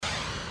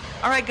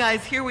All right,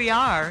 guys, here we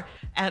are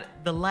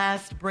at the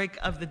last break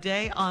of the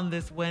day on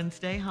this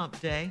Wednesday, hump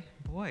day.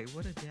 Boy,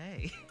 what a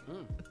day.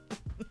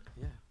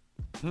 Yeah.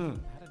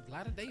 Had a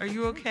lot of days. Are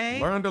you okay?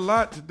 Learned a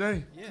lot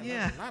today.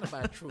 Yeah. Learned a lot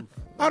about truth.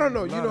 I don't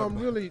know. You know, I'm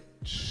really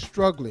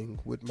struggling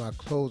with my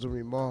closing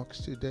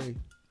remarks today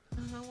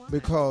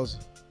because.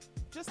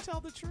 Just tell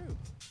the truth.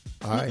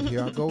 All right,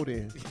 here I go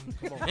then.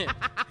 Come on.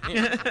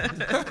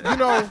 You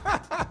know,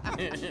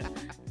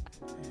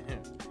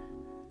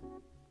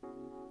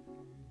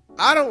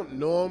 I don't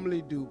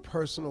normally do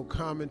personal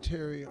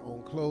commentary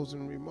on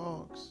closing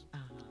remarks.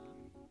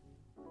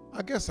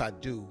 I guess I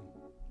do.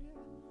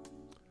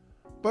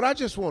 But I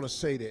just want to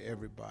say to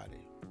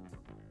everybody,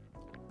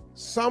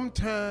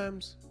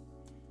 sometimes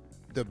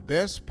the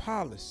best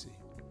policy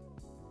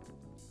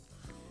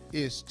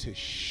is to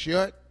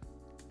shut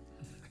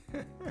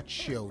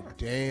your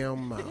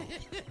damn mouth.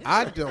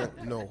 I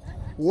don't know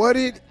what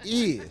it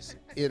is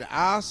in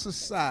our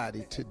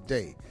society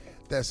today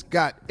that's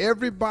got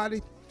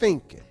everybody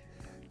thinking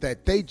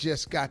that they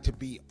just got to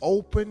be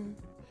open,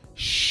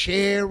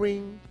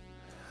 sharing,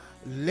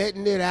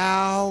 letting it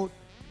out,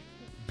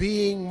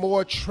 being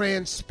more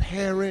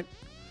transparent.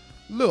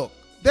 Look,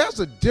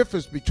 there's a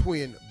difference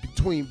between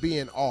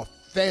being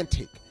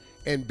authentic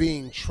and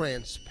being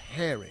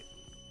transparent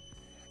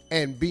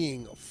and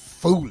being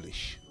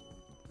foolish.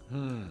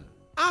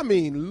 I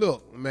mean,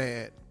 look,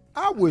 man,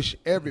 I wish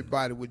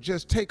everybody would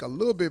just take a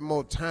little bit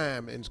more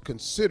time and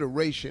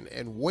consideration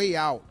and weigh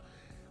out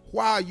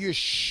while you're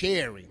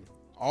sharing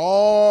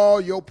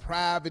all your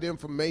private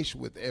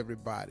information with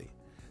everybody.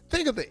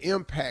 Think of the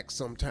impact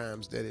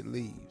sometimes that it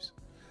leaves.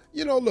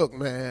 You know, look,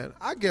 man,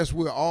 I guess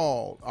we're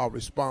all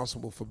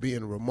responsible for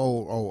being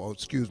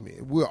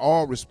we're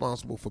all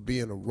responsible for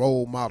being a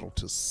role model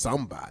to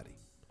somebody.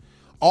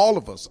 All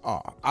of us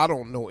are. I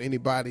don't know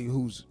anybody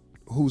who's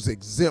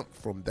exempt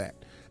from that.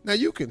 Now,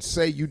 you can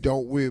say you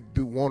don't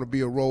want to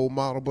be a role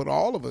model, but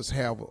all of us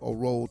have a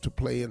role to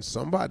play in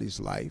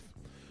somebody's life.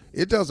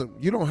 You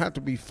don't have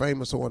to be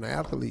famous or an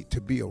athlete to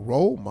be a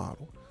role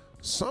model.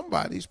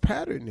 Somebody's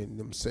patterning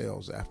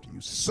themselves after you.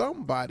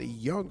 Somebody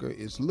younger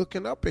is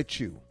looking up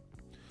at you.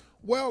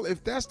 Well,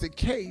 if that's the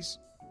case,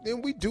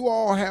 then we do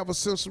all have a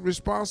sense of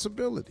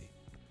responsibility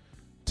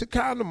to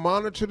kind of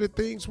monitor the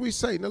things we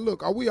say. Now,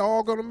 look, are we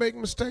all going to make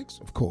mistakes?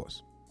 Of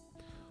course.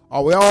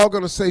 Are we all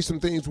going to say some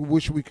things we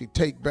wish we could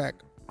take back?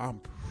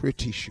 I'm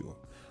pretty sure.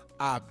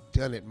 I've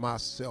done it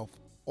myself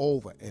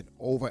over and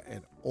over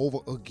and over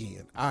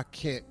again. I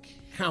can't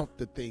count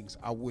the things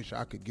I wish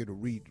I could get a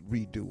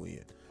redo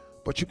in.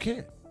 But you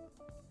can.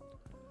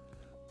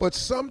 But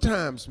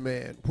sometimes,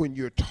 man, when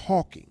you're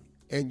talking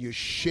and you're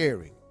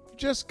sharing, you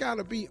just got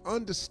to be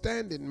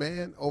understanding,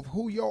 man, of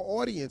who your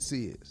audience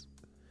is.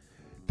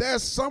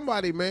 There's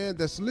somebody, man,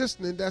 that's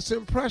listening that's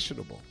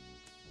impressionable.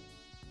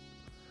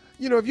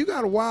 You know, if you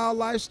got a wild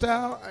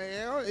lifestyle,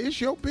 it's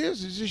your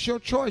business. It's your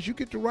choice. You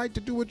get the right to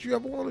do what you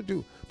ever want to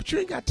do. But you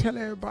ain't got to tell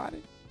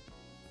everybody.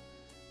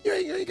 You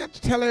ain't got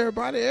to tell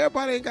everybody.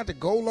 Everybody ain't got to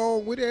go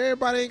along with it.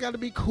 Everybody ain't got to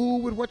be cool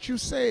with what you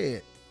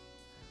said.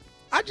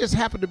 I just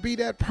happen to be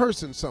that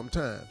person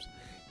sometimes.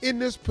 In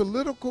this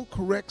political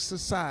correct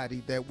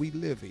society that we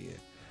live in,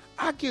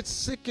 I get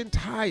sick and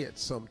tired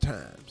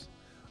sometimes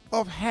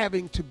of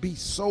having to be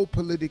so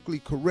politically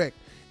correct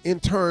in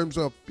terms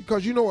of,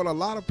 because you know what a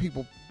lot of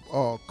people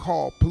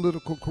call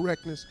political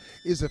correctness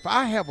is if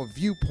I have a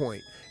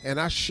viewpoint and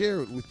I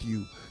share it with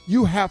you,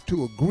 you have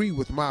to agree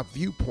with my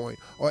viewpoint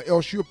or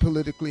else you're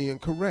politically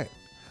incorrect.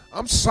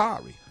 I'm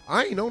sorry.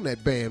 I ain't on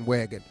that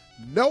bandwagon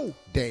no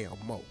damn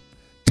more.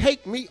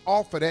 Take me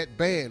off of that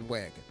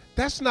bandwagon.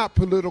 That's not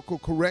political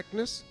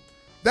correctness.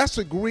 That's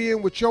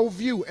agreeing with your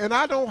view, and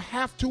I don't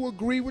have to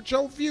agree with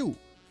your view.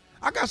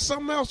 I got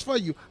something else for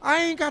you.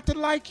 I ain't got to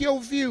like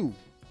your view.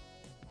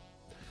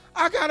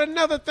 I got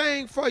another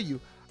thing for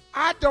you.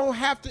 I don't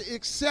have to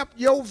accept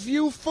your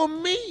view for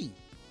me.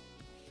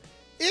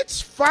 It's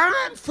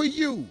fine for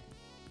you.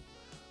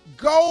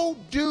 Go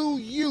do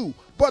you.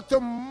 But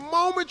the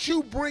moment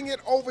you bring it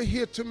over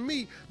here to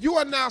me, you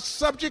are now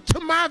subject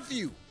to my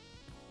view.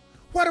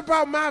 What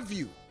about my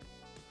view?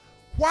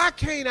 Why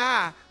can't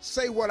I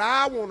say what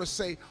I want to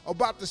say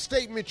about the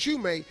statement you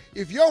made?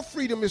 If your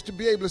freedom is to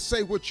be able to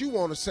say what you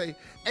want to say,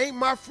 ain't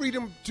my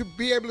freedom to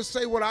be able to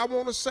say what I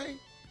want to say?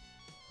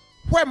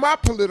 Where my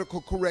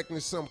political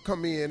correctness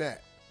come in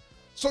at?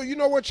 So you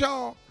know what,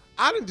 y'all?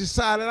 I done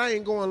decided I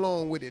ain't going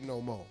along with it no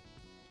more.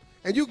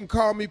 And you can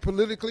call me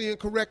politically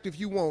incorrect if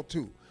you want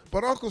to.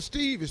 But Uncle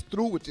Steve is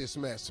through with this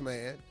mess,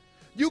 man.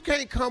 You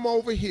can't come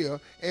over here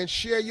and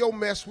share your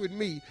mess with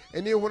me,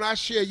 and then when I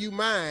share you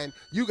mine,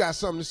 you got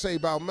something to say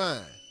about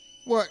mine.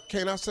 What,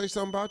 can't I say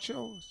something about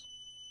yours?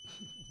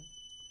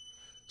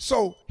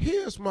 So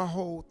here's my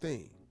whole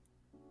thing.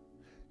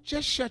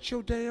 Just shut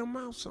your damn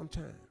mouth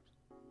sometimes.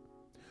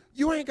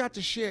 You ain't got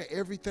to share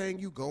everything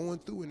you going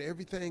through and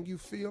everything you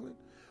feeling,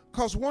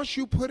 because once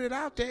you put it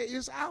out there,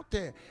 it's out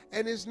there,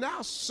 and it's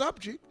now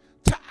subject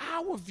to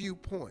our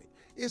viewpoint.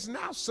 It's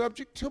now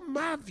subject to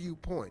my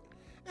viewpoint.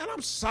 And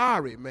I'm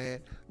sorry, man.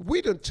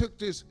 We done took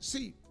this.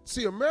 See,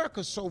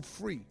 America's so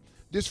free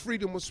this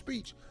freedom of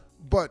speech,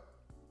 but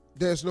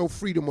there's no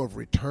freedom of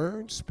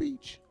return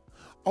speech.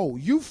 Oh,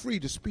 you free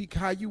to speak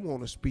how you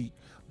want to speak,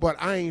 but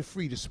I ain't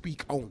free to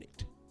speak on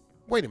it.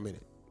 Wait a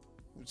minute.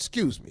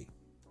 Excuse me.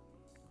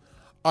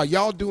 Are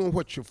y'all doing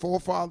what your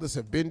forefathers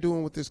have been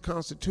doing with this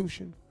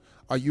Constitution?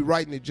 Are you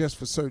writing it just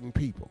for certain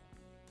people?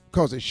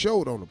 Because it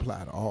sure don't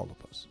apply to all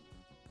of us.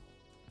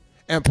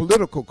 And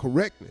political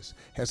correctness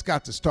has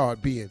got to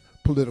start being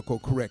political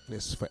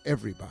correctness for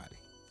everybody.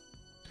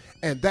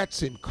 And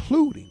that's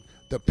including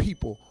the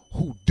people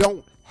who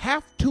don't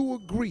have to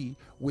agree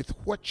with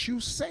what you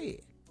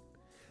said.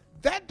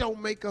 That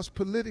don't make us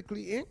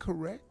politically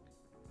incorrect.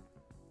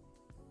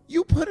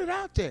 You put it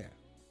out there.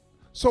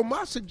 So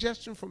my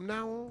suggestion from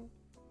now on,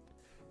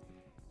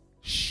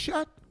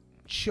 shut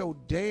your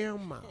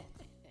damn mouth.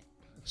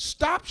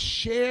 Stop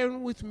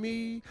sharing with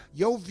me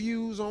your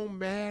views on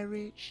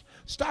marriage.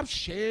 Stop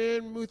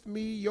sharing with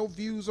me your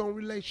views on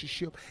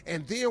relationship.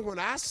 And then when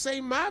I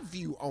say my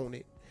view on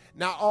it,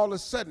 now all of a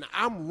sudden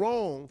I'm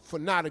wrong for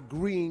not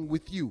agreeing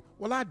with you.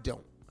 Well, I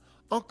don't.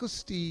 Uncle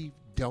Steve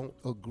don't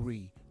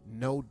agree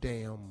no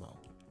damn more.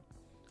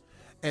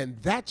 And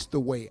that's the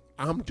way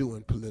I'm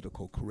doing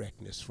political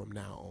correctness from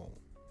now on.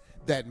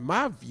 That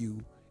my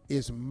view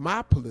is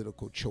my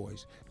political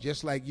choice,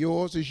 just like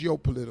yours is your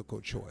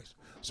political choice.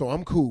 So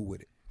I'm cool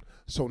with it.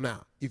 So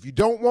now, if you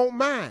don't want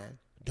mine,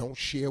 don't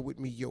share with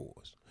me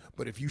yours.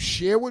 But if you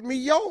share with me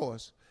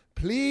yours,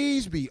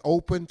 please be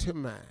open to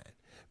mine,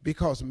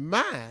 because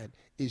mine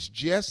is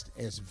just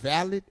as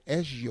valid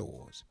as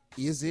yours,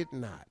 is it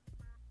not?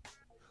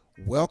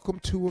 Welcome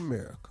to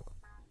America.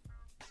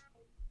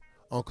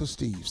 Uncle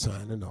Steve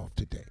signing off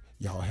today.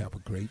 Y'all have a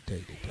great day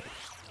today.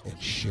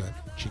 And shut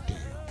your damn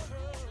mouth.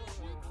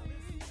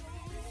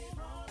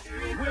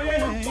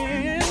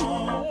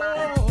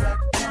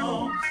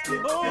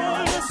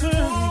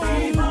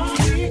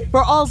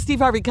 For all Steve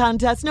Harvey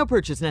contests, no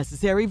purchase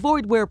necessary,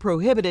 void where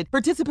prohibited.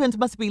 Participants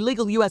must be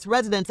legal U.S.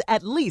 residents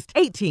at least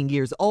 18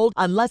 years old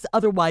unless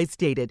otherwise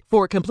stated.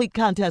 For complete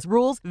contest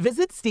rules,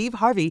 visit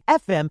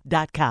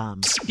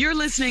steveharveyfm.com. You're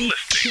listening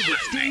to the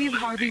Steve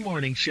Harvey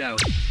Morning Show.